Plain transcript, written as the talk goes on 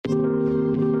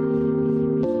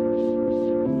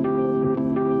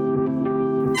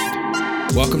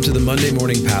Welcome to the Monday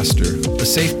Morning Pastor, a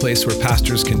safe place where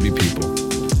pastors can be people.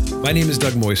 My name is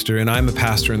Doug Moister, and I'm a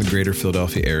pastor in the greater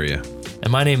Philadelphia area.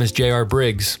 And my name is J.R.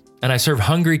 Briggs, and I serve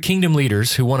hungry kingdom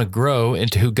leaders who want to grow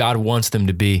into who God wants them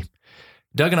to be.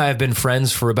 Doug and I have been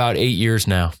friends for about 8 years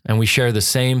now, and we share the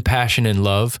same passion and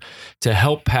love to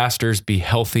help pastors be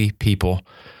healthy people.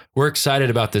 We're excited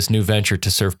about this new venture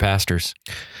to serve pastors.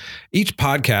 Each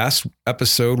podcast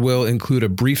episode will include a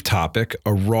brief topic,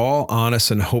 a raw,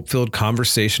 honest, and hope-filled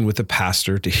conversation with a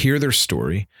pastor to hear their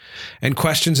story, and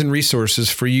questions and resources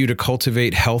for you to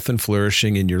cultivate health and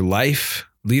flourishing in your life,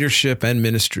 leadership, and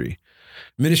ministry.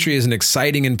 Ministry is an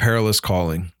exciting and perilous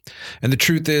calling. And the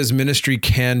truth is, ministry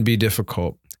can be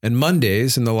difficult. And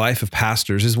Mondays in the life of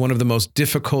pastors is one of the most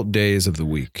difficult days of the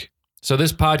week. So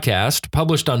this podcast,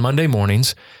 published on Monday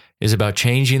mornings, is about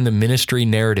changing the ministry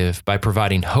narrative by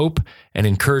providing hope and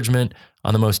encouragement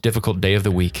on the most difficult day of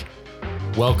the week.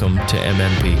 Welcome to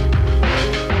MMP.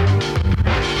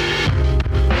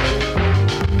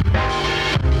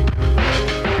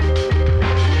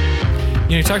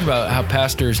 You talk about how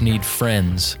pastors need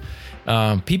friends.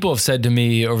 People have said to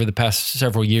me over the past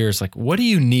several years, like, what do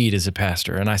you need as a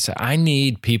pastor? And I said, I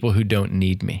need people who don't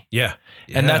need me. Yeah.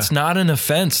 And that's not an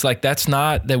offense. Like, that's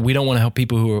not that we don't want to help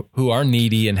people who are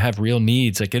needy and have real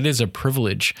needs. Like, it is a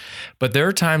privilege. But there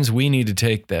are times we need to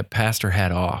take the pastor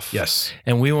hat off. Yes.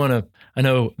 And we want to, I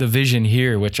know the vision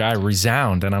here, which I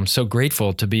resound, and I'm so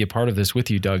grateful to be a part of this with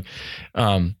you, Doug,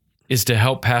 is to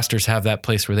help pastors have that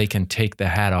place where they can take the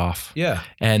hat off. Yeah.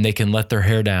 And they can let their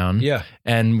hair down. Yeah.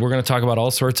 And we're going to talk about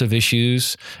all sorts of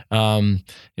issues.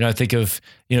 I think of,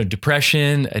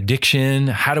 depression, addiction,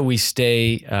 how do we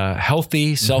stay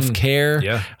healthy, self-care?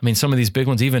 Yeah. I mean, some of these big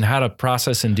ones, even how to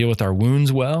process and deal with our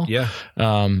wounds well. Yeah.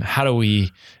 How do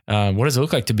we, what does it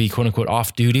look like to be quote unquote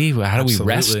off duty? How do we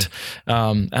rest?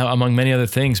 Among many other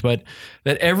things, but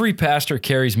that every pastor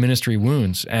carries ministry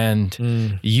wounds,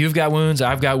 and you've got wounds,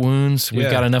 I've got wounds.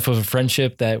 We've got enough of a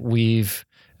friendship that we've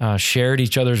shared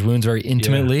each other's wounds very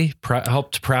intimately,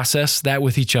 helped process that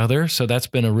with each other. So that's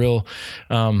been a real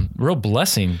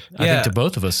blessing, I think, to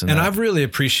both of us. And I've really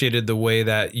appreciated the way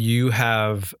that you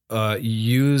have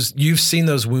you've seen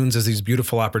those wounds as these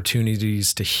beautiful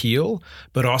opportunities to heal,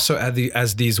 but also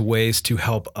as these ways to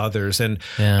help others. And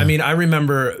I mean, I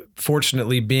remember,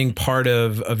 fortunately, being part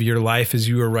of your life as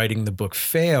you were writing the book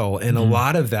Fail. And a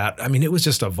lot of that, I mean, it was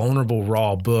just a vulnerable,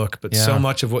 raw book, but so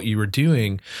much of what you were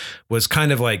doing was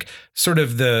kind of like sort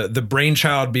of the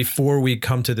brainchild before we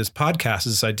come to this podcast,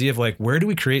 is this idea of like, where do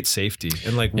we create safety?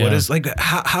 And like, what is like,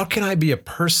 how can I be a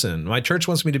person? My church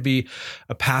wants me to be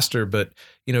a pastor, but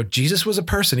Jesus was a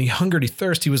person. He hungered, he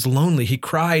thirsted, he was lonely, he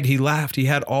cried, he laughed, he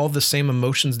had all the same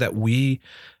emotions that we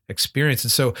experience.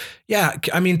 And so,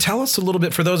 I mean, tell us a little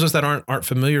bit, for those of us that aren't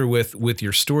familiar with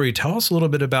your story, tell us a little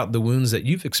bit about the wounds that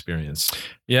you've experienced.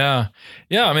 Yeah.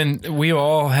 I mean, we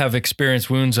all have experienced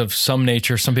wounds of some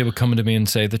nature. Some people come to me and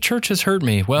say, the church has hurt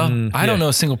me. Well, I don't know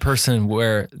a single person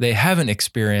where they haven't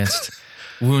experienced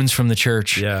wounds from the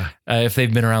church. If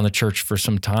they've been around the church for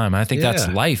some time. I think that's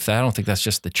life. I don't think that's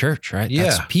just the church, right?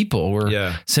 That's people.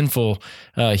 We're sinful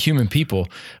human people.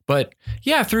 But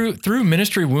through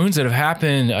ministry wounds that have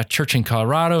happened, a church in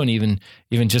Colorado, and even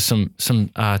just some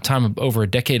time over a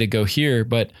decade ago here.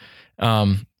 But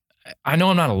I know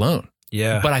I'm not alone.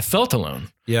 But I felt alone.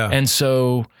 And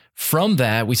so from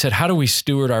that, we said, how do we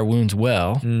steward our wounds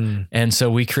well? And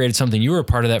so we created something. You were a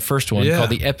part of that first one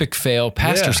called the Epic Fail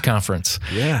Pastors Conference.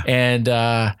 And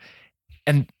that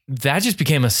just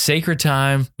became a sacred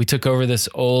time. We took over this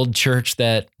old church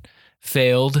that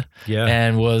failed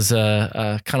and was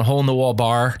a kind of hole in the wall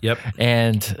bar.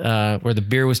 And where the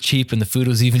beer was cheap and the food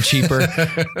was even cheaper.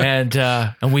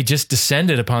 and we just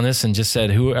descended upon this and just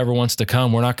said, whoever wants to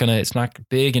come, it's not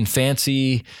big and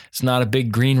fancy. It's not a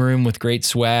big green room with great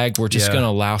swag. We're just going to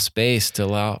allow space to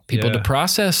allow people to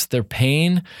process their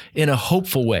pain in a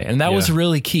hopeful way. And that was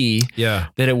really key.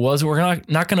 That it was, we're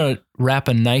not going to wrap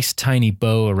a nice tiny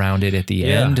bow around it at the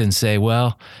end and say,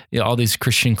 well, all these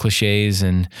Christian cliches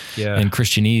and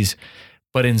Christianese,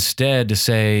 but instead to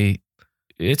say,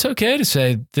 it's okay to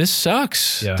say, this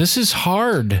sucks. This is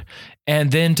hard.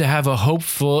 And then to have a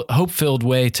hope-filled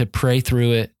way to pray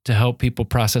through it, to help people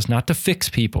process, not to fix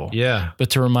people, but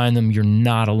to remind them you're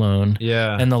not alone.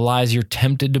 And the lies you're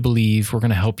tempted to believe, we're going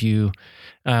to help you,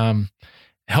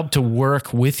 help to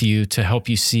work with you to help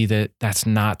you see that that's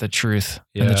not the truth.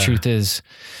 And the truth is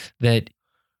that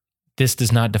this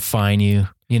does not define you.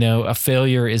 You know, a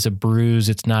failure is a bruise.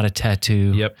 It's not a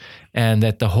tattoo. Yep. And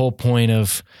that the whole point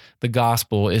of the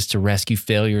gospel is to rescue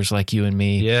failures like you and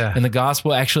me. Yeah. And the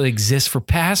gospel actually exists for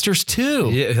pastors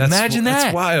too. Yeah, Imagine that.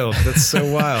 That's wild. That's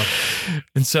so wild.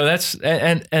 And so that's,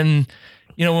 and,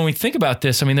 you know, when we think about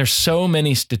this, I mean, there's so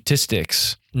many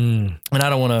statistics and I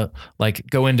don't want to like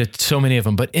go into so many of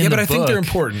them, but in the book, I think they're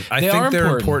important. I think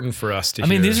they're important for us to hear. I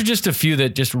mean, these are just a few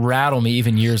that just rattle me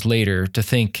even years later to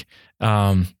think,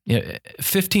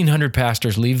 1,500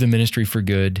 pastors leave the ministry for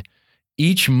good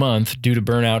each month due to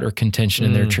burnout or contention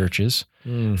in their churches.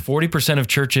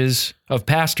 40% of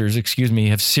pastors,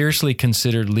 have seriously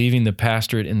considered leaving the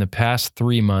pastorate in the past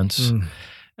 3 months.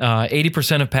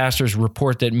 80% of pastors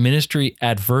report that ministry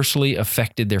adversely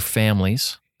affected their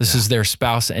families. This is their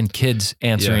spouse and kids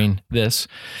answering this.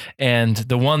 And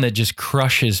the one that just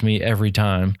crushes me every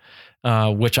time,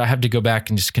 which I have to go back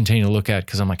and just continue to look at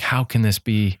because I'm like, how can this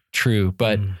be true?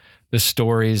 But the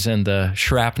stories and the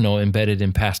shrapnel embedded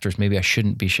in pastors, maybe I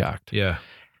shouldn't be shocked. Yeah.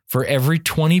 For every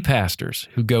 20 pastors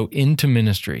who go into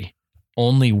ministry,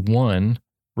 only one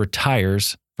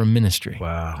retires from ministry.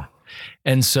 Wow.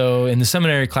 And so in the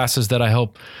seminary classes that I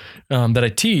help, that I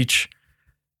teach,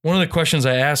 one of the questions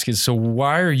I ask is, so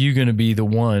why are you going to be the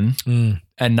one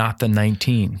and not the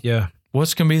 19? Yeah.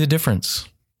 What's going to be the difference?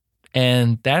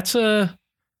 And that's a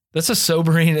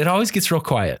sobering, it always gets real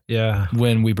quiet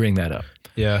when we bring that up.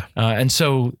 Yeah. And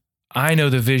so I know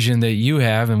the vision that you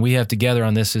have and we have together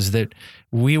on this is that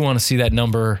we want to see that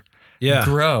number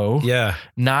grow,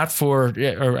 not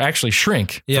or actually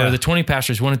shrink. For the 20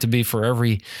 pastors, we want it to be for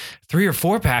every 3 or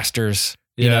 4 pastors,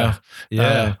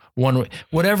 one,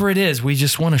 whatever it is, we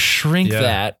just want to shrink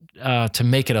that to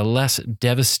make it a less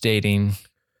devastating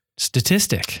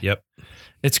statistic. Yep.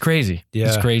 It's crazy. Yeah.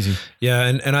 It's crazy. Yeah.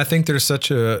 And I think there's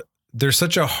such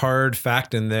a hard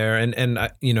fact in there. And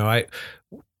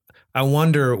I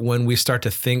wonder when we start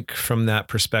to think from that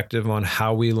perspective on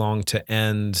how we long to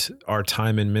end our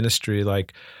time in ministry,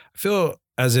 like I feel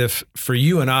as if for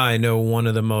you and I know one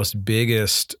of the most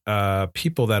biggest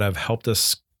people that have helped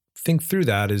us think through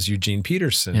that is Eugene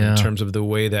Peterson in terms of the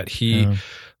way that he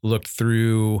looked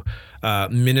through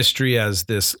ministry as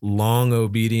this long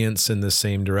obedience in the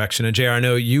same direction. And JR, I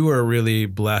know you were really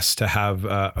blessed to have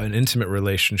an intimate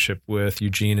relationship with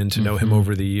Eugene and to know him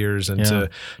over the years and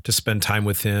to spend time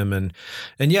with him. And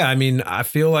yeah, I mean, I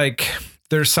feel like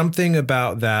there's something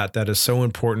about that is so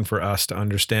important for us to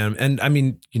understand. And I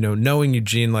mean, knowing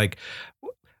Eugene, like,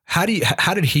 how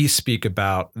did he speak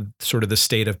about sort of the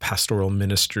state of pastoral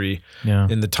ministry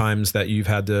in the times that you've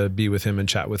had to be with him and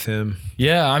chat with him?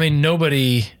 Yeah, I mean,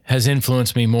 nobody has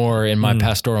influenced me more in my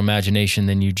pastoral imagination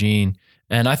than Eugene.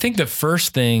 And I think the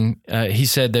first thing he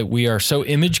said that we are so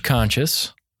image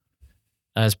conscious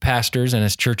as pastors and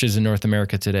as churches in North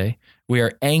America today. We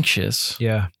are anxious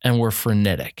and we're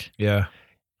frenetic. Yeah.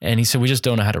 And he said, we just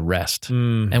don't know how to rest.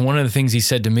 And one of the things he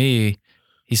said to me,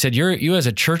 he said, you as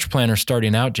a church planner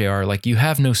starting out, JR, like you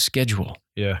have no schedule.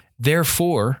 Yeah.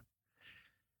 Therefore,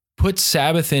 put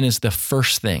Sabbath in as the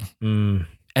first thing and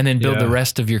then build the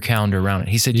rest of your calendar around it.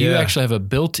 He said, you actually have a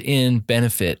built-in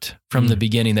benefit from the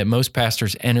beginning that most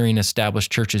pastors entering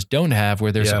established churches don't have,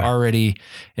 where there's already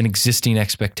an existing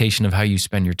expectation of how you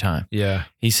spend your time. Yeah.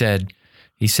 He said,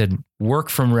 work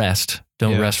from rest,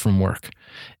 don't rest from work.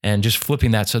 And just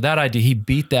flipping that. So that idea, he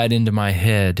beat that into my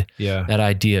head, that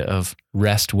idea of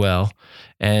rest well.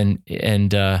 And he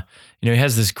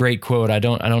has this great quote. I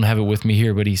don't have it with me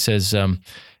here, but he says,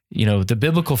 the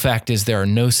biblical fact is there are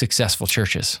no successful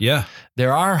churches. Yeah.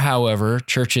 There are, however,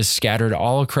 churches scattered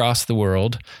all across the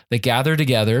world that gather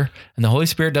together and the Holy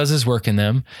Spirit does his work in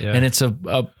them. Yeah. And it's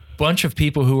a bunch of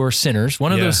people who are sinners.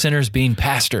 One of those sinners being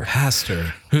pastor,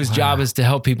 whose job is to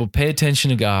help people pay attention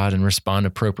to God and respond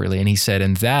appropriately. And he said,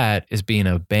 and that is being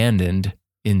abandoned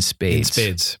in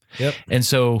spades. Yep. And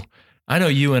so I know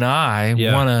you and I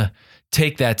want to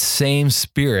take that same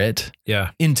spirit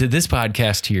into this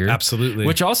podcast here. Absolutely.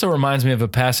 Which also reminds me of a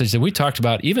passage that we talked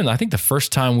about, even I think the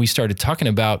first time we started talking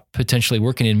about potentially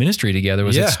working in ministry together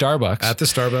was at Starbucks. At the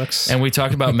Starbucks. And we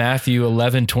talked about Matthew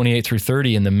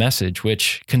 11:28-30 in the Message,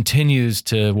 which continues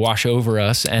to wash over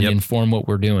us and inform what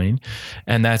we're doing.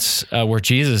 And that's where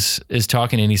Jesus is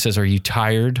talking and he says, are you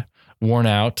tired, worn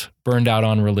out, burned out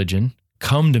on religion?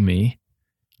 Come to me,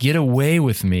 get away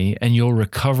with me, and you'll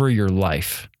recover your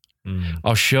life.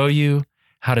 I'll show you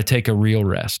how to take a real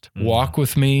rest. Walk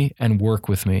with me and work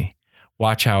with me.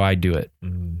 Watch how I do it.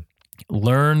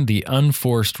 Learn the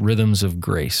unforced rhythms of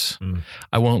grace.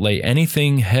 I won't lay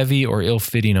anything heavy or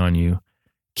ill-fitting on you.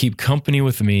 Keep company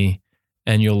with me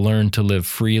and you'll learn to live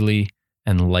freely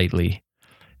and lightly.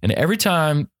 And every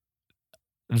time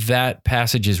that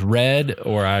passage is read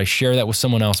or I share that with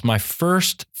someone else, my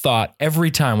first thought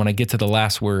every time when I get to the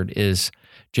last word is,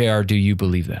 JR, do you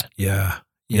believe that? Yeah.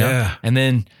 You know? And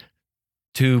then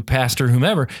to pastor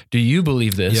whomever, do you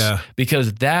believe this? Yeah.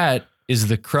 Because that is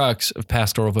the crux of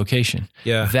pastoral vocation.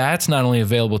 Yeah. That's not only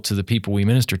available to the people we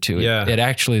minister to, it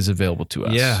actually is available to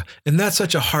us. Yeah. And that's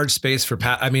such a hard space for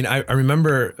I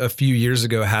remember a few years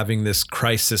ago having this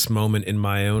crisis moment in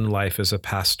my own life as a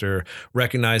pastor,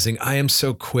 recognizing I am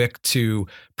so quick to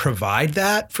provide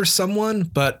that for someone,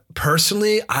 but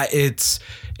personally, it's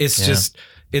just,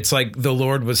 it's like the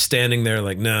Lord was standing there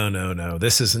like, no,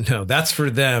 that's for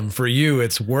them. For you,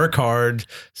 it's work hard,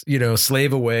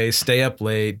 slave away, stay up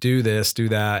late, do this, do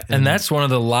that. And that's one of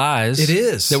the lies it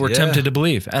is that we're tempted to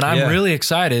believe. And I'm really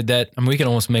excited that we can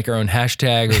almost make our own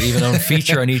hashtag or even own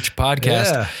feature on each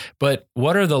podcast. Yeah. But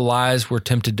what are the lies we're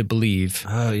tempted to believe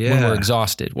when we're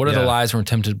exhausted? What are the lies we're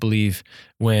tempted to believe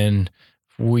when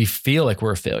we feel like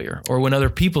we're a failure or when other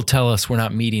people tell us we're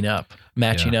not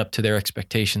matching up to their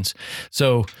expectations?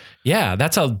 So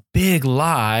that's a big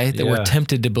lie that we're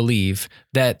tempted to believe,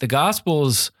 that the gospel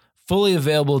is fully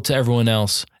available to everyone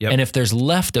else. Yep. And if there's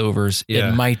leftovers,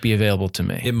 it might be available to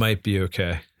me. It might be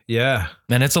okay. Yeah.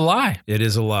 And it's a lie. It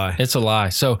is a lie. It's a lie.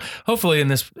 So hopefully in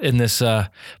this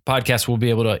podcast, we'll be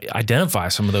able to identify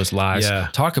some of those lies,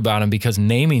 talk about them, because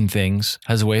naming things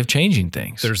has a way of changing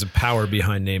things. There's a power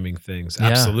behind naming things.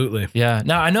 Absolutely. Yeah.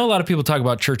 Now I know a lot of people talk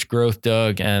about church growth,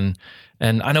 Doug, and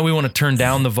I know we want to turn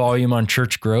down the volume on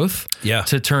church growth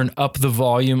to turn up the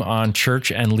volume on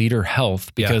church and leader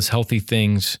health, because healthy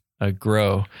things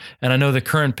grow. And I know the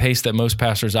current pace that most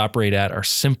pastors operate at are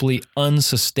simply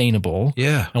unsustainable.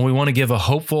 Yeah. And we want to give a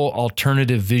hopeful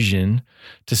alternative vision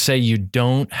to say you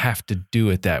don't have to do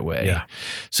it that way. Yeah.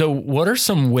 So what are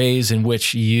some ways in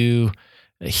which you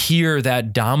hear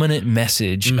that dominant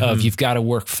message of you've got to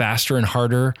work faster and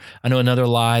harder? I know another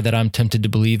lie that I'm tempted to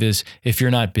believe is if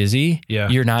you're not busy,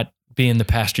 you're not being the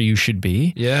pastor you should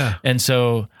be. Yeah. And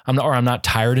so I'm not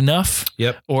tired enough.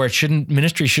 Yep. Or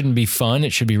ministry shouldn't be fun.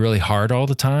 It should be really hard all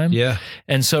the time. Yeah.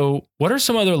 And so what are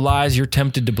some other lies you're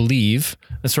tempted to believe?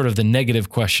 That's sort of the negative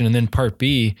question. And then part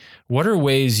B, what are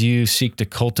ways you seek to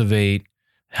cultivate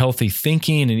healthy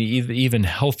thinking and even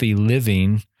healthy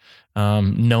living,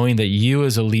 knowing that you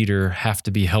as a leader have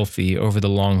to be healthy over the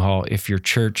long haul if your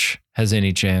church has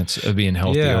any chance of being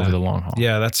healthy over the long haul?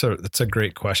 Yeah, that's a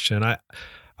great question.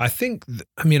 I think,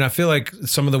 I feel like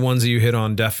some of the ones that you hit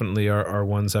on definitely are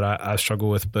ones that I struggle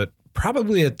with, but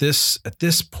probably at this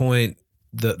point,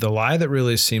 the lie that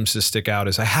really seems to stick out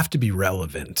is I have to be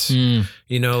relevant.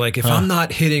 If I'm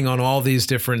not hitting on all these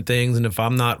different things, and if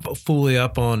I'm not fully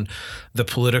up on the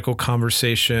political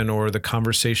conversation or the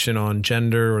conversation on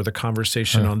gender or the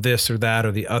conversation on this or that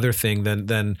or the other thing,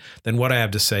 then what I have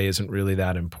to say isn't really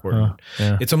that important.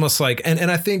 It's almost like,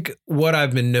 and I think what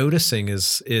I've been noticing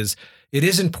is it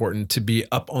is important to be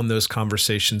up on those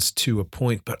conversations to a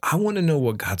point, but I want to know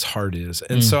what God's heart is.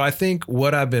 And so I think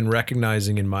what I've been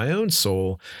recognizing in my own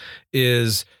soul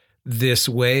is this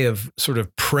way of sort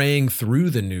of praying through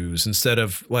the news instead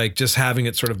of like just having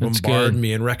it sort of bombard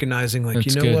me, and recognizing like,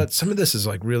 what, some of this is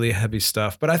like really heavy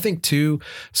stuff. But I think too,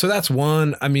 so that's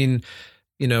one, the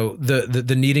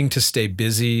needing to stay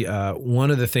busy. One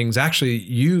of the things actually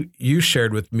you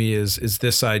shared with me is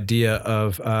this idea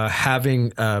of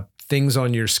having things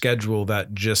on your schedule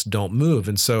that just don't move.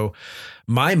 And so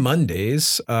my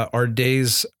Mondays are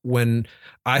days when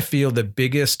I feel the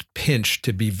biggest pinch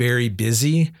to be very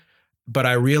busy, but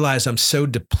I realize I'm so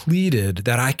depleted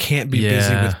that I can't be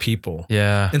busy with people.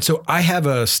 Yeah. And so I have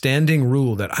a standing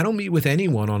rule that I don't meet with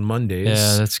anyone on Mondays.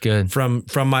 Yeah, that's good. From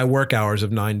my work hours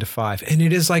of 9 to 5. And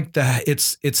it is like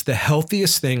it's the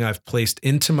healthiest thing I've placed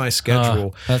into my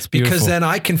schedule. That's beautiful. Because then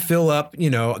I can fill up,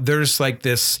 there's like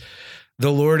this, the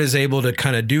Lord is able to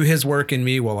kind of do his work in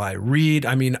me while I read.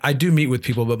 I do meet with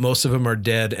people, but most of them are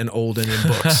dead and old and in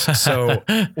books.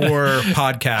 Or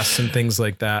podcasts and things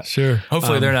like that. Sure.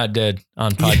 Hopefully they're not dead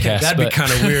on podcasts. Yeah, that'd be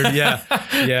kind of weird. Yeah.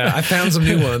 Yeah. I found some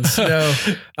new ones. No.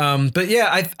 But yeah,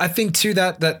 I think too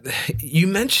that you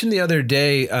mentioned the other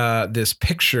day, this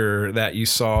picture that you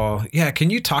saw. Yeah. Can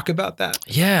you talk about that?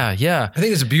 Yeah. Yeah. I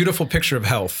think it's a beautiful picture of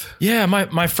health. Yeah.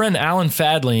 My friend, Alan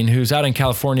Fadling, who's out in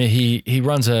California, he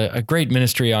runs a great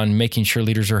ministry on making sure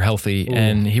leaders are healthy. Ooh.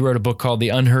 And he wrote a book called The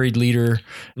Unhurried Leader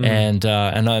and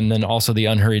then also The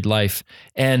Unhurried Life.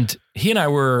 And he and I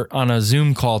were on a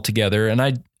Zoom call together,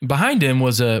 and behind him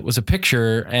was a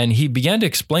picture, and he began to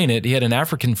explain it. He had an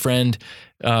African friend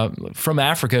from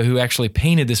Africa who actually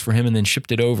painted this for him and then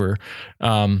shipped it over.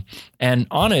 And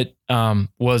on it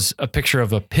was a picture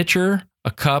of a pitcher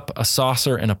a cup, a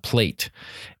saucer, and a plate.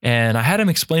 And I had him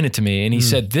explain it to me. And he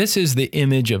said, this is the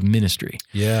image of ministry.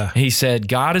 Yeah. He said,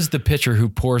 God is the pitcher who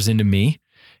pours into me.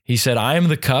 He said, I am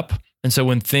the cup. And so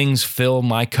when things fill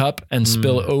my cup and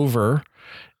spill over,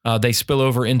 they spill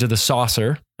over into the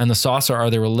saucer. And the saucer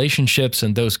are the relationships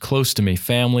and those close to me,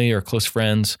 family or close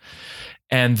friends.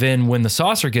 And then when the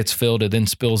saucer gets filled, it then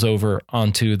spills over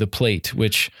onto the plate,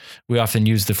 which we often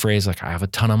use the phrase like, I have a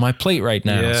ton on my plate right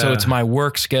now. Yeah. So it's my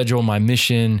work schedule, my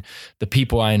mission, the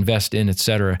people I invest in, et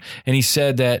cetera. And he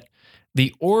said that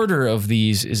the order of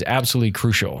these is absolutely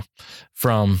crucial,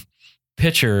 from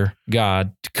pitcher,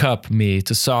 God, to cup, me,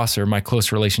 to saucer, my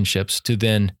close relationships, to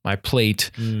then my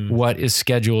plate, what is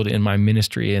scheduled in my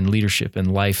ministry and leadership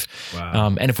and life.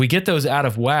 Wow. And if we get those out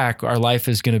of whack, our life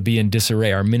is going to be in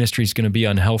disarray. Our ministry is going to be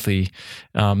unhealthy.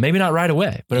 Maybe not right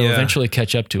away, but it'll eventually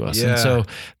catch up to us. Yeah. And so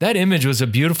that image was a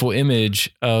beautiful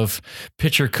image of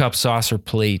pitcher, cup, saucer,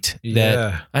 plate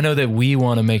that I know that we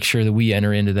want to make sure that we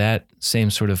enter into that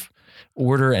same sort of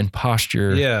order and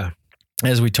posture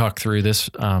as we talk through this,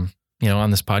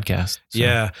 on this podcast. So.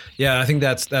 Yeah. I think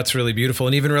that's really beautiful.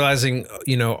 And even realizing,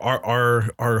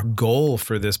 our goal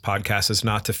for this podcast is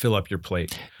not to fill up your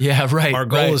plate. Yeah, right. Our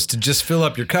goal is to just fill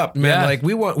up your cup, man. Like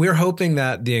we're hoping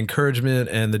that the encouragement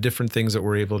and the different things that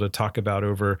we're able to talk about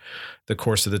over the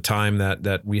course of the time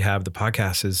that we have the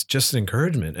podcast is just an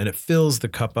encouragement, and it fills the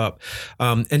cup up.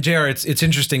 And JR, it's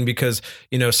interesting because,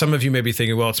 some of you may be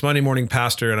thinking, well, it's Monday Morning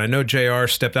Pastor, and I know JR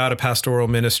stepped out of pastoral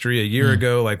ministry a year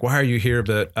ago. Like, why are you here?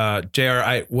 But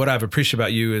JR, what I've appreciated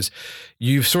about you is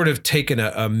you've sort of taken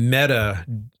a meta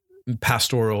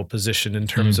pastoral position in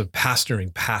terms of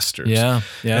pastoring pastors. Yeah.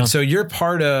 And so you're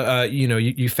part of,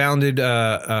 you founded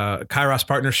Kairos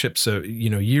Partnerships,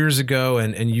 years ago,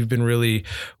 and you've been really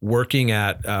working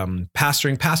at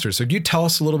pastoring pastors. So do you tell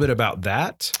us a little bit about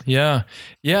that? Yeah.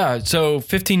 So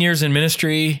 15 years in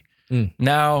ministry,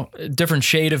 now different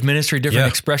shade of ministry, different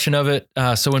expression of it.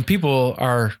 So when people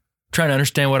are trying to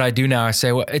understand what I do now, I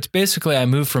say, well, it's basically I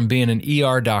moved from being an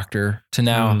ER doctor to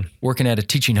now working at a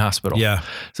teaching hospital. Yeah.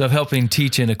 So I'm helping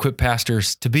teach and equip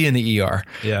pastors to be in the ER.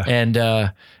 Yeah. And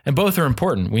both are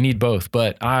important. We need both.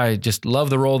 But I just love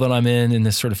the role that I'm in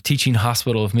this sort of teaching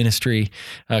hospital of ministry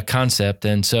concept.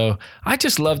 And so I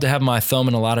just love to have my thumb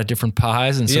in a lot of different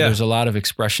pies. And so there's a lot of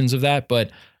expressions of that.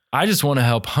 But I just want to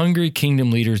help hungry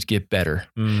kingdom leaders get better.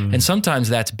 And sometimes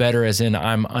that's better as in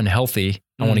I'm unhealthy.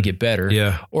 I want to get better.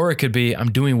 Yeah. Or it could be,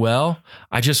 I'm doing well.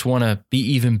 I just want to be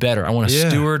even better. I want to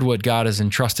steward what God has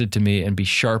entrusted to me and be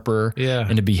sharper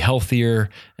and to be healthier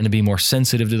and to be more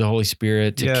sensitive to the Holy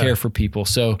Spirit, to care for people.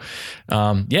 So,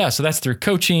 so that's through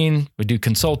coaching. We do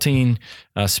consulting,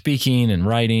 speaking and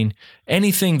writing,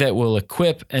 anything that will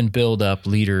equip and build up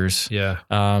leaders. Yeah.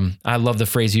 I love the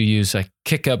phrase you use, like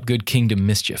kick up good kingdom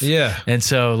mischief. Yeah. And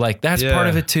so like that's part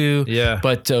of it too. Yeah.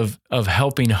 But of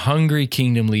helping hungry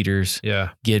kingdom leaders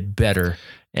get better.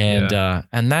 And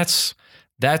that's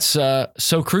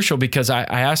so crucial because I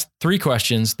asked 3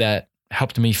 questions that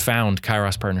helped me found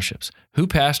Kairos Partnerships. Who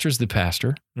pastors the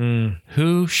pastor?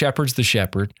 Who shepherds the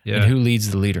shepherd? And who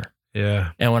leads the leader? Yeah.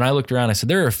 And when I looked around, I said,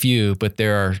 there are a few, but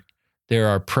there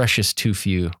are precious too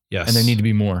few. Yes. And there need to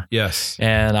be more. Yes.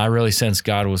 And I really sensed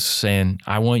God was saying,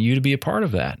 I want you to be a part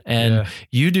of that. And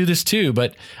you do this too.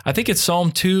 But I think it's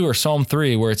Psalm 2 or Psalm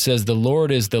 3 where it says, the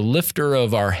Lord is the lifter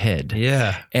of our head.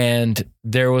 Yeah. And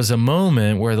there was a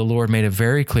moment where the Lord made it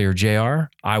very clear, JR,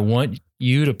 I want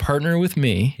you to partner with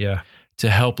me to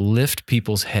help lift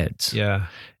people's heads. Yeah.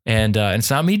 And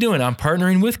it's not me doing it. I'm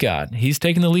partnering with God. He's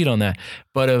taking the lead on that.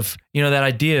 But that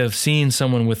idea of seeing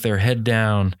someone with their head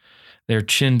down, their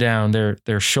chin down,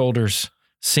 their shoulders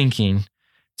sinking,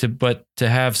 to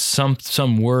have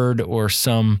some word or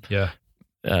some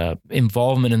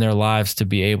involvement in their lives to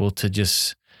be able to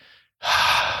just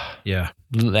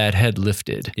that head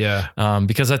lifted. Yeah.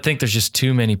 Because I think there's just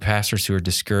too many pastors who are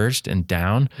discouraged and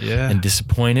down and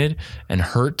disappointed and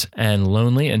hurt and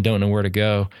lonely and don't know where to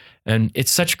go. And it's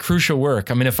such crucial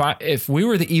work. I mean, if we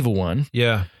were the evil one,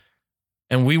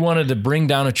 and we wanted to bring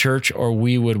down a church, or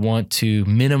we would want to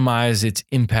minimize its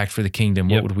impact for the kingdom,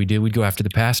 what would we do? We'd go after the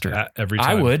pastor. Every time.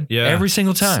 I would. Yeah. Every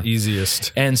single time. It's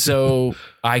easiest. And so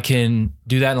I can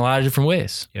do that in a lot of different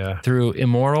ways. Yeah. Through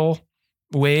immoral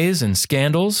ways and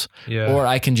scandals, or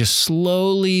I can just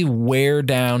slowly wear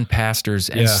down pastors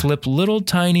and slip little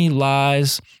tiny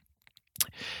lies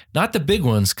not the big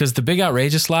ones, because the big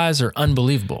outrageous lies are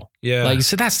unbelievable. Yeah. Like you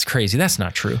said, that's crazy. That's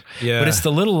not true. Yeah. But it's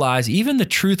the little lies, even the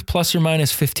truth plus or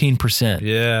minus 15%.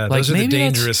 Yeah. Those are the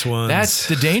dangerous ones. That's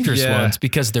the dangerous ones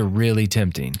because they're really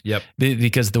tempting. Yep.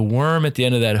 Because the worm at the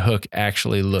end of that hook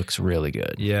actually looks really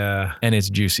good. Yeah. And it's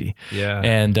juicy. Yeah.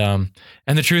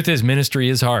 And the truth is, ministry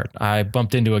is hard. I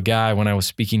bumped into a guy when I was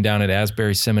speaking down at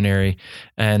Asbury Seminary,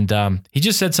 and he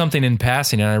just said something in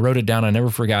passing, and I wrote it down. I never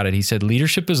forgot it. He said,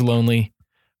 leadership is lonely,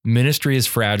 ministry is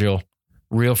fragile,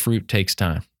 real fruit takes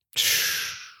time.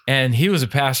 And he was a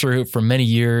pastor for many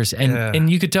years, and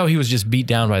you could tell he was just beat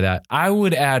down by that. I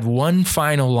would add one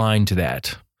final line to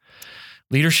that.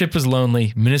 Leadership is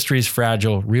lonely, ministry is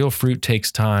fragile, real fruit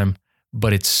takes time,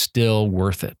 but it's still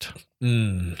worth it.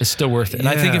 It's still worth it. And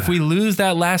I think if we lose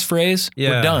that last phrase,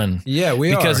 we're done. Yeah,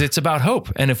 because it's about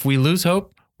hope. And if we lose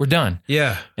hope, we're done.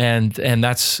 Yeah. And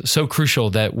that's so crucial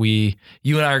that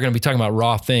you and I are going to be talking about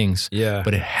raw things. Yeah.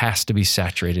 But it has to be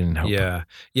saturated in hope. Yeah.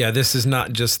 Yeah. This is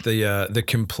not just the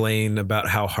complain about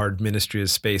how hard ministry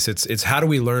is space. It's how do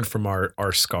we learn from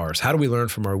our scars? How do we learn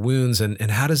from our wounds? And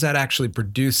how does that actually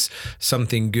produce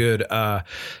something good? I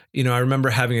remember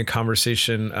having a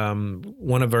conversation.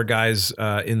 One of our guys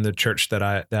in the church that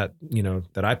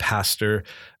I pastor,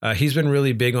 he's been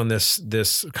really big on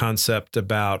this concept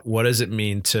about what does it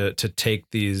mean to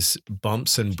take these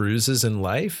bumps and bruises in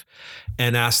life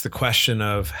and ask the question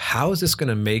of how is this going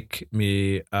to make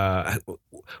me?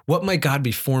 What might God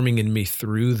be forming in me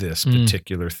through this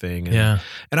particular thing? And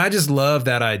I just love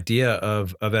that idea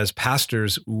of as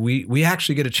pastors, we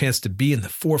actually get a chance to be in the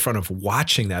forefront of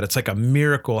watching that. It's like a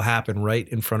miracle happen right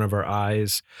in front of our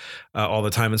eyes all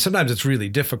the time. And sometimes it's really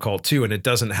difficult too, and it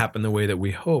doesn't happen the way that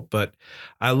we hope. But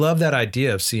I love that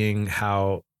idea of seeing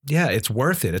how, it's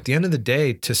worth it at the end of the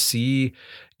day to see,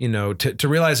 to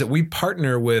realize that we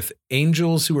partner with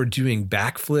angels who are doing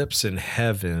backflips in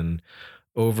heaven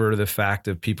over the fact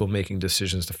of people making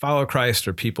decisions to follow Christ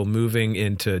or people moving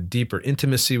into deeper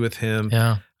intimacy with him.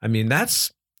 Yeah. I mean,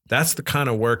 that's the kind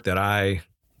of work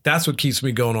that's what keeps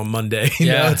me going on Monday.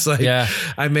 It's like,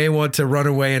 I may want to run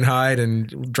away and hide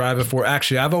and drive a Ford.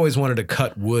 Actually, I've always wanted to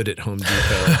cut wood at Home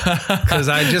Depot because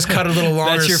I just cut a little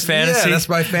longer. That's your fantasy? Yeah, that's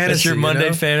my fantasy. That's your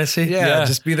Monday fantasy? Yeah,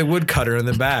 just be the wood cutter in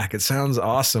the back. It sounds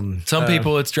awesome. Some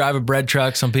people it's drive a bread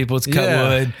truck. Some people it's cut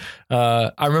wood.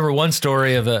 I remember one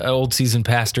story of an old seasoned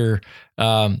pastor,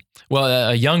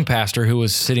 a young pastor who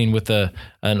was sitting with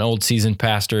an old seasoned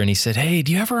pastor, and he said, "Hey,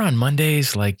 do you ever on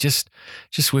Mondays like just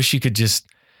wish you could just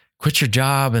quit your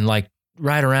job and like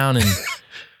ride around and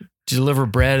deliver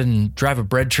bread and drive a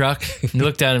bread truck?" And he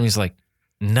looked at him, he's like,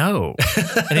 "No."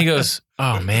 And he goes,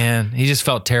 "Oh man," he just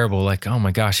felt terrible. Like, "Oh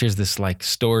my gosh, here's this like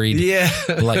storied."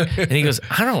 And he goes,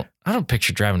 I don't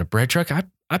picture driving a bread truck.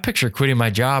 I picture quitting my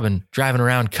job and driving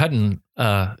around cutting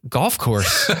golf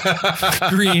course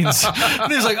greens."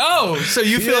 And he's like, "Oh, so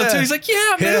you feel it too?" He's like,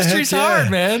 "Yeah, ministry's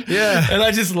hard, man." Yeah. And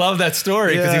I just love that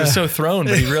story because he was so thrown,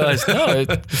 but he realized, no,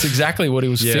 it's exactly what he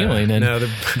was feeling. And no, the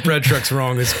bread truck's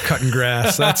wrong. It's cutting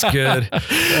grass. That's good.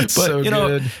 That's so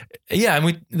good.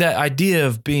 And that idea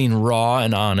of being raw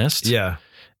and honest. Yeah.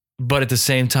 But at the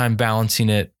same time, balancing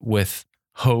it with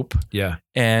hope. Yeah.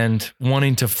 And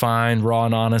wanting to find raw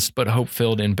and honest, but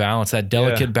hope-filled in balance, that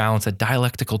delicate balance, that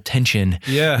dialectical tension,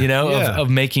 of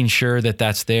making sure that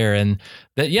that's there. And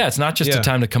that, it's not just a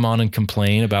time to come on and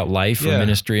complain about life or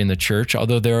ministry in the church,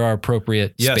 although there are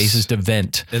appropriate spaces to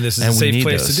vent. And this is a safe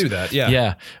place to do that. Yeah.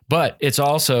 Yeah. But it's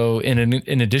also,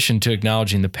 in addition to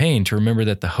acknowledging the pain, to remember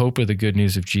that the hope of the good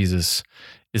news of Jesus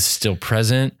is still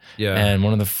present. Yeah. And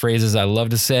one of the phrases I love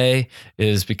to say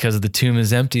is, because the tomb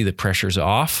is empty, the pressure's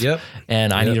off. Yep.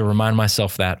 And I need to remind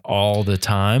myself that all the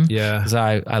time. Yeah. Because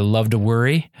I love to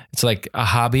worry. It's like a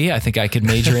hobby. I think I could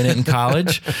major in it in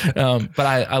college. But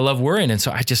I love worrying. And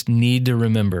so I just need to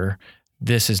remember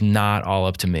this is not all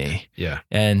up to me. Yeah.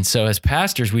 And so as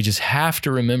pastors, we just have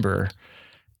to remember,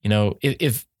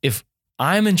 if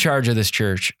I'm in charge of this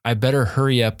church, I better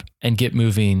hurry up and get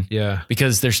moving. Yeah.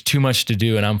 Because there's too much to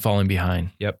do and I'm falling behind.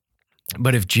 Yep.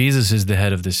 But if Jesus is the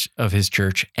head of his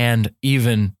church and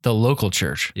even the local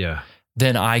church,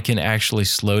 then I can actually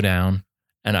slow down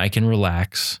and I can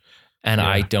relax and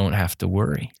I don't have to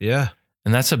worry. Yeah.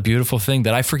 And that's a beautiful thing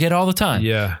that I forget all the time.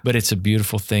 Yeah. But it's a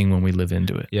beautiful thing when we live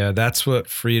into it. Yeah, that's what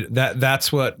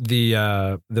that's what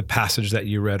the passage that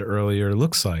you read earlier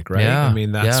looks like, right? Yeah. I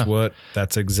mean,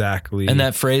 that's exactly. And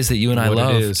that phrase that you and I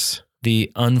love, is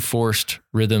the unforced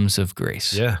rhythms of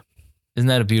grace. Yeah. Isn't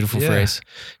that a beautiful phrase?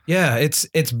 Yeah, it's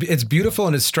beautiful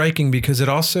and it's striking because it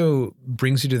also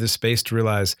brings you to the space to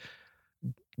realize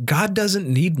God doesn't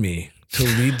need me to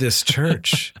lead this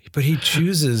church, but he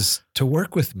chooses to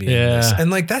work with me. Yeah. In this. And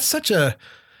like, that's such a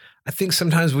I think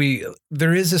sometimes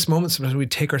there is this moment, sometimes we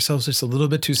take ourselves just a little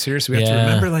bit too seriously. We have to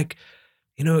remember, like,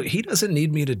 he doesn't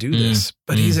need me to do this,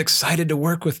 but he's excited to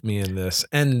work with me in this.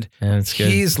 And I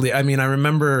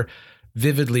remember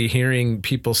vividly hearing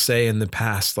people say in the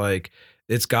past, like,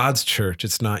 it's God's church.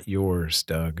 It's not yours,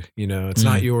 Doug. It's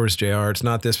not yours, JR. It's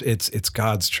not this. It's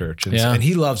God's church. And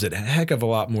he loves it a heck of a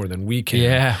lot more than we can.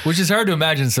 Yeah, which is hard to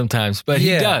imagine sometimes, but he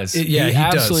does. He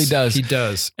absolutely does. He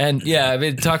does. And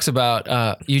it talks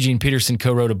about Eugene Peterson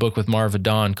co-wrote a book with Marva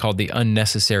Dawn called The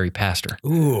Unnecessary Pastor.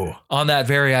 Ooh. On that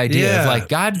very idea of like,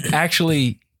 God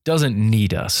actually doesn't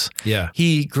need us. Yeah.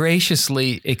 He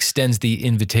graciously extends the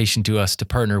invitation to us to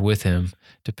partner with him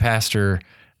to pastor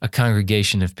a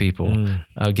congregation of people.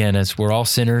 Again, as we're all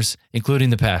sinners, including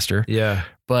the pastor. Yeah.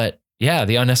 But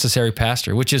the unnecessary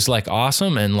pastor, which is like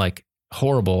awesome and like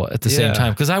horrible at the same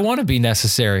time. Because I want to be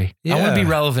necessary. I want to be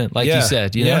relevant, like you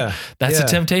said. You know, that's a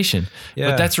temptation.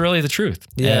 But that's really the truth.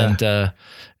 Yeah.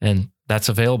 And that's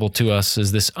available to us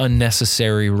as this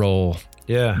unnecessary role.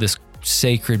 Yeah. This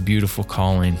sacred, beautiful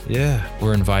calling. Yeah.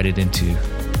 We're invited into.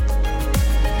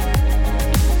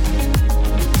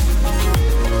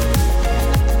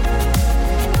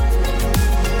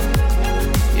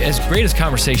 As great as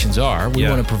conversations are, we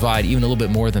want to provide even a little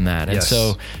bit more than that. And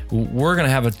so we're going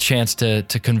to have a chance to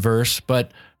converse,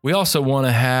 but we also want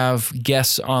to have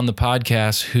guests on the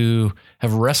podcast who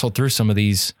have wrestled through some of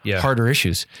these harder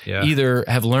issues, either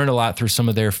have learned a lot through some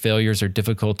of their failures or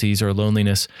difficulties or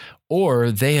loneliness,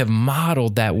 or they have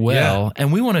modeled that well.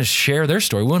 And we want to share their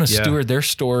story. We want to steward their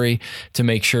story to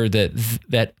make sure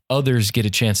that others get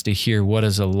a chance to hear what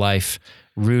is a life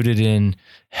rooted in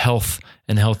health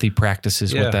and healthy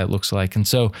practices, what that looks like. And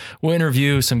so we'll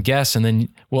interview some guests and then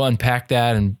we'll unpack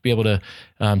that and be able to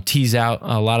tease out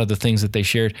a lot of the things that they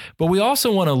shared. But we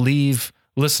also want to leave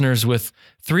listeners with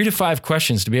 3 to 5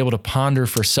 questions to be able to ponder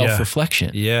for self-reflection,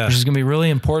 which is going to be really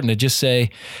important to just say,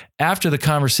 after the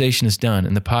conversation is done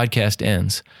and the podcast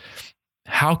ends,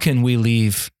 how can we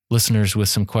leave listeners with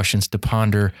some questions to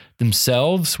ponder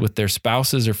themselves, with their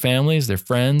spouses or families, their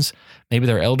friends, maybe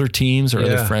their elder teams or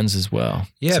other friends as well.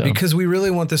 Yeah, because we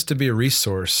really want this to be a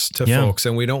resource to folks,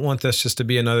 and we don't want this just to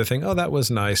be another thing, oh, that was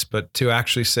nice, but to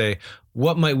actually say,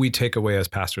 what might we take away as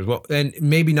pastors? Well, and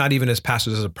maybe not even as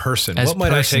pastors, as a person. What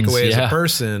might I take away as a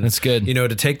person? That's good.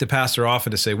 To take the pastor off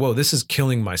and to say, whoa, this is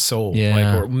killing my soul.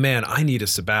 Or man, I need a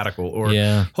sabbatical. Or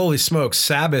holy smokes,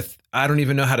 Sabbath, I don't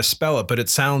even know how to spell it, but it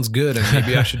sounds good, and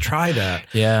maybe I should try that.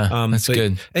 That's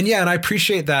good. And and I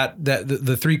appreciate that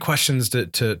the 3 questions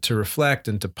to reflect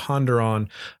and to ponder on,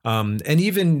 and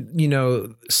even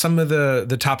some of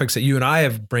the topics that you and I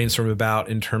have brainstormed about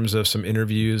in terms of some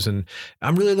interviews, and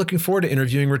I'm really looking forward to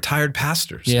interviewing retired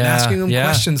pastors and asking them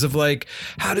questions of like,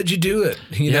 how did you do it?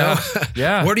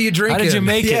 What are you drinking? How did you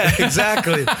make it? Yeah,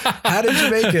 exactly. How did you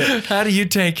make it? How do you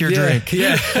take your drink?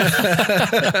 Yeah.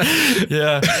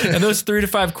 And those 3 to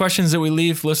 5 questions that we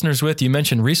leave listeners with, you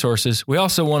mentioned resources. We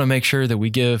also want to make sure that we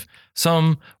give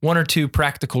 1 or 2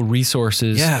 practical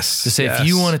resources to say, if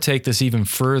you want to take this even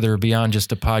further beyond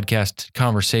just a podcast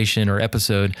conversation or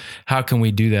episode, how can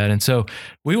we do that? And so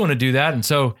we want to do that. And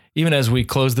so even as we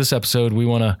close this episode, we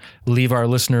want to leave our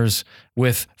listeners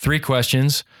with 3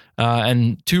 questions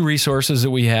and 2 resources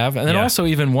that we have, and then also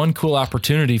even 1 cool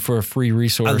opportunity for a free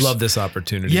resource. I love this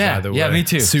opportunity, by the way. Yeah, me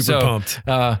too. Super pumped.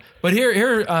 But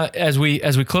here, as we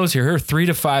close here are 3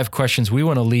 to 5 questions we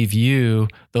want to leave you,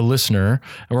 the listener,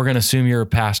 and we're going to assume you're a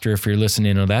pastor if you're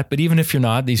listening to that, but even if you're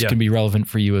not, these can be relevant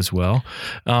for you as well.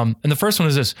 And the first one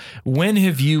is this: when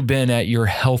have you been at your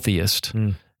healthiest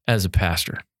as a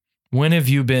pastor? When have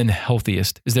you been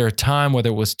healthiest? Is there a time, whether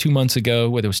it was 2 months ago,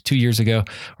 whether it was 2 years ago,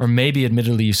 or maybe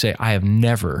admittedly you say, I have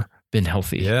never been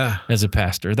healthy as a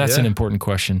pastor? That's an important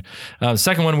question. The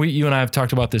second one, you and I have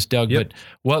talked about this, Doug, but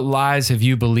what lies have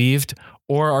you believed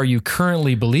or are you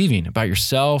currently believing about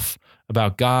yourself,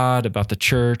 about God, about the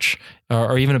church,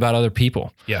 or even about other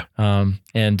people?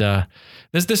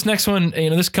 This next one,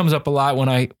 this comes up a lot when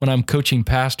I'm coaching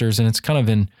pastors, and it's kind of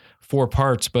in 4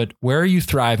 parts, but where are you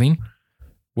thriving?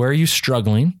 Where are you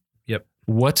struggling?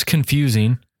 What's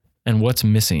confusing? And what's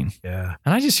missing? And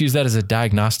I just use that as a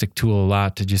diagnostic tool a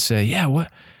lot to just say, what?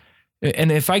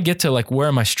 And if I get to like, where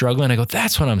am I struggling? I go,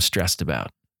 that's what I'm stressed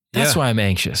about. That's why I'm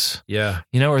anxious.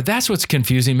 Or that's what's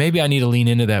confusing. Maybe I need to lean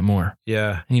into that more.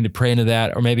 I need to pray into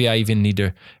that. Or maybe I even need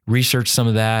to research some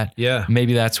of that.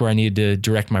 Maybe that's where I need to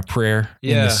direct my prayer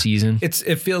in this season.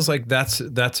 It feels like that's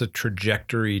a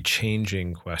trajectory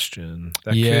changing question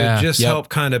that could just help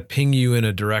kind of ping you in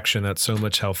a direction that's so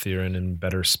much healthier and in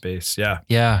better space.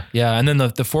 And then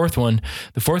the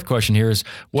fourth question here is,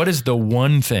 what is the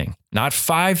one thing Not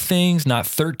 5 things, not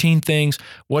 13 things.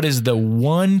 What is the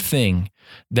one thing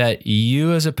that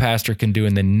you as a pastor can do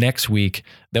in the next week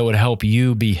that would help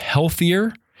you be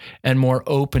healthier and more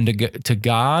open to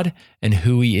God and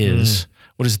who He is?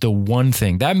 What is the one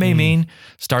thing? That may mean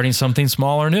starting something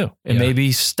small or new. It may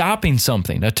be stopping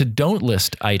something, a to-don't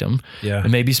list item. It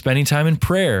may be spending time in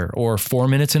prayer or 4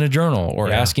 minutes in a journal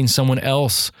or asking someone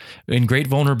else in great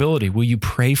vulnerability, will you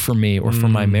pray for me or for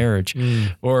my marriage?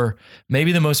 Or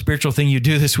maybe the most spiritual thing you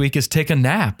do this week is take a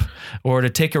nap or to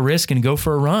take a risk and go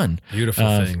for a run.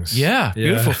 Beautiful things.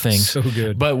 Beautiful things. So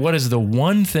good. But what is the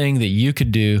one thing that you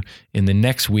could do in the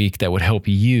next week that would help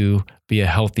you be a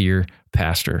healthier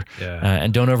pastor?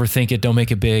 And don't overthink it. Don't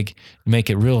make it big. Make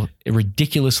it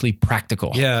ridiculously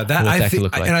practical. Yeah, I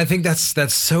think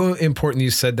that's so important.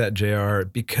 You said that, JR,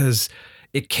 because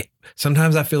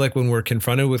sometimes I feel like when we're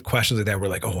confronted with questions like that, we're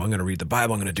like, oh, I'm going to read the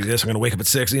Bible. I'm going to do this. I'm going to wake up at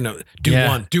 6. Do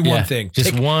one thing.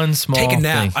 Just one small thing. Take a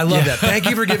nap. I love that. Thank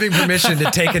you for giving permission to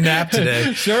take a nap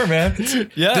today. Sure, man.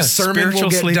 The sermon will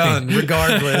get done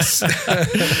regardless.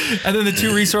 And then the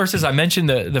 2 resources, I mentioned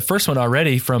the first one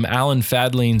already from Alan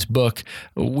Fadleen's book.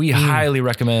 We highly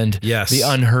recommend The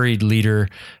Unhurried Leader.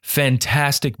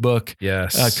 Fantastic book.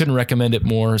 Yes. Couldn't recommend it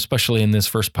more, especially in this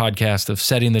first podcast of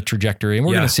setting the trajectory. And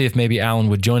we're going to see if maybe Alan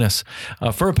would join us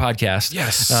for a podcast.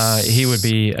 Yes. He would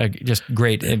be just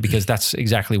great because that's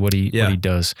exactly what he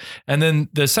does. And then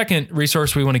the second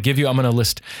resource we want to give you, I'm going to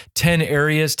list 10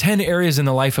 areas in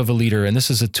the life of a leader. And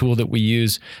this is a tool that we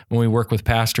use when we work with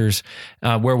pastors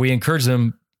where we encourage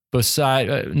them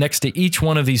next to each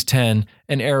one of these 10,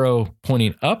 an arrow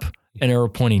pointing up, an arrow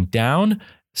pointing down,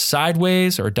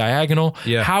 sideways or diagonal.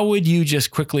 How would you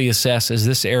just quickly assess, is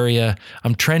this area,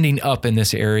 I'm trending up in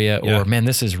this area, or man,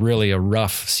 this is really a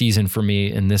rough season for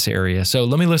me in this area? So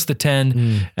let me list the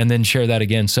 10 and then share that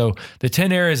again. So the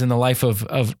 10 areas in the life of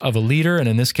a leader, and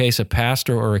in this case, a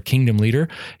pastor or a kingdom leader: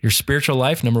 your spiritual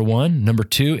life, number 1. Number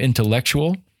 2,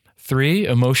 intellectual. 3,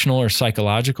 emotional or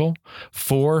psychological.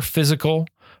 4, physical.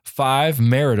 5,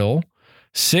 marital.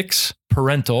 6,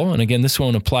 parental. And again, this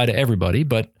won't apply to everybody,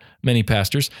 but many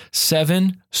pastors.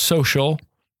 7, social.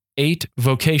 8,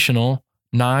 vocational.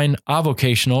 9,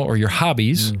 avocational, or your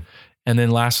hobbies. And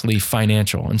then lastly,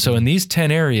 financial. And so in these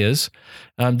 10 areas,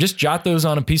 just jot those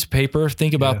on a piece of paper.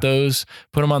 Think about those.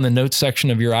 Put them on the notes section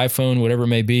of your iPhone, whatever it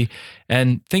may be.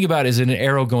 And think about, is it an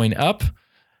arrow going up?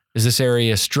 Is this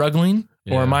area struggling?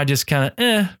 Or am I just kind of,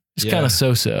 kind of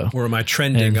so-so? Or am I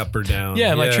trending up or down?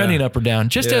 Am I trending up or down?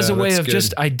 Just as a way of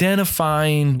just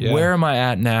identifying where am I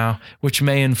at now, which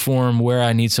may inform where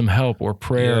I need some help or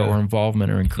prayer or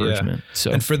involvement or encouragement.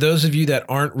 So, and for those of you that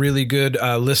aren't really good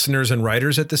listeners and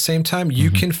writers at the same time,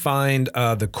 you can find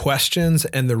the questions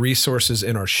and the resources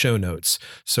in our show notes.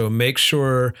 So make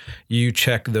sure you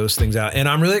check those things out. And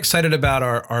I'm really excited about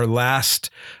our last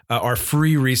our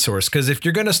free resource, because if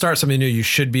you're going to start something new, you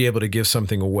should be able to give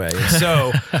something away.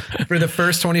 So for the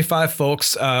first 25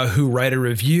 folks who write a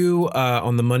review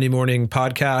on the Monday Morning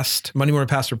Pastor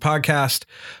podcast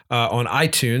on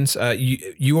iTunes,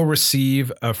 you will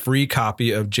receive a free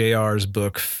copy of JR's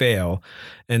book, Fail.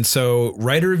 And so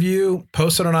write a review,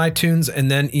 post it on iTunes,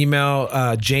 and then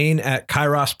email Jane at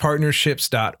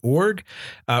kairospartnerships.org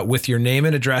with your name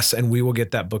and address, and we will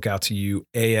get that book out to you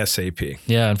ASAP.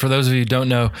 Yeah, and for those of you who don't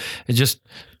know,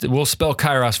 we'll spell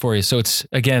Kairos for you. So it's,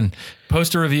 again,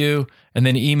 post a review and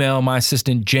then email my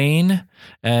assistant Jane,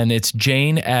 and it's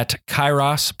Jane at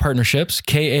Kairos Partnerships,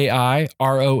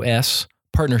 KAIROS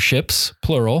Partnerships,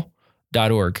 plural.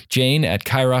 .org. Jane at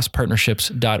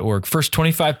kairospartnerships.org. First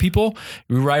 25 people,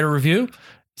 we write a review,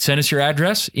 send us your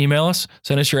address, email us,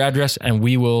 send us your address, and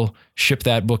we will ship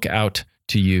that book out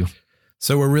to you.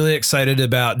 So we're really excited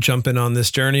about jumping on this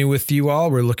journey with you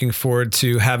all. We're looking forward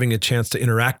to having a chance to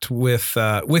interact with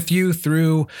you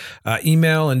through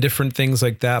email and different things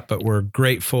like that. But we're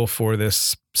grateful for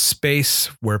this space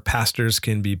where pastors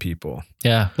can be people.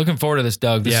 Yeah, looking forward to this,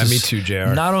 Doug. This me too,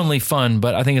 JR. Not only fun,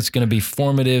 but I think it's going to be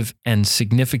formative and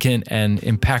significant and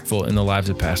impactful in the lives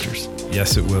of pastors.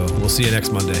 Yes, it will. We'll see you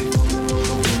next Monday.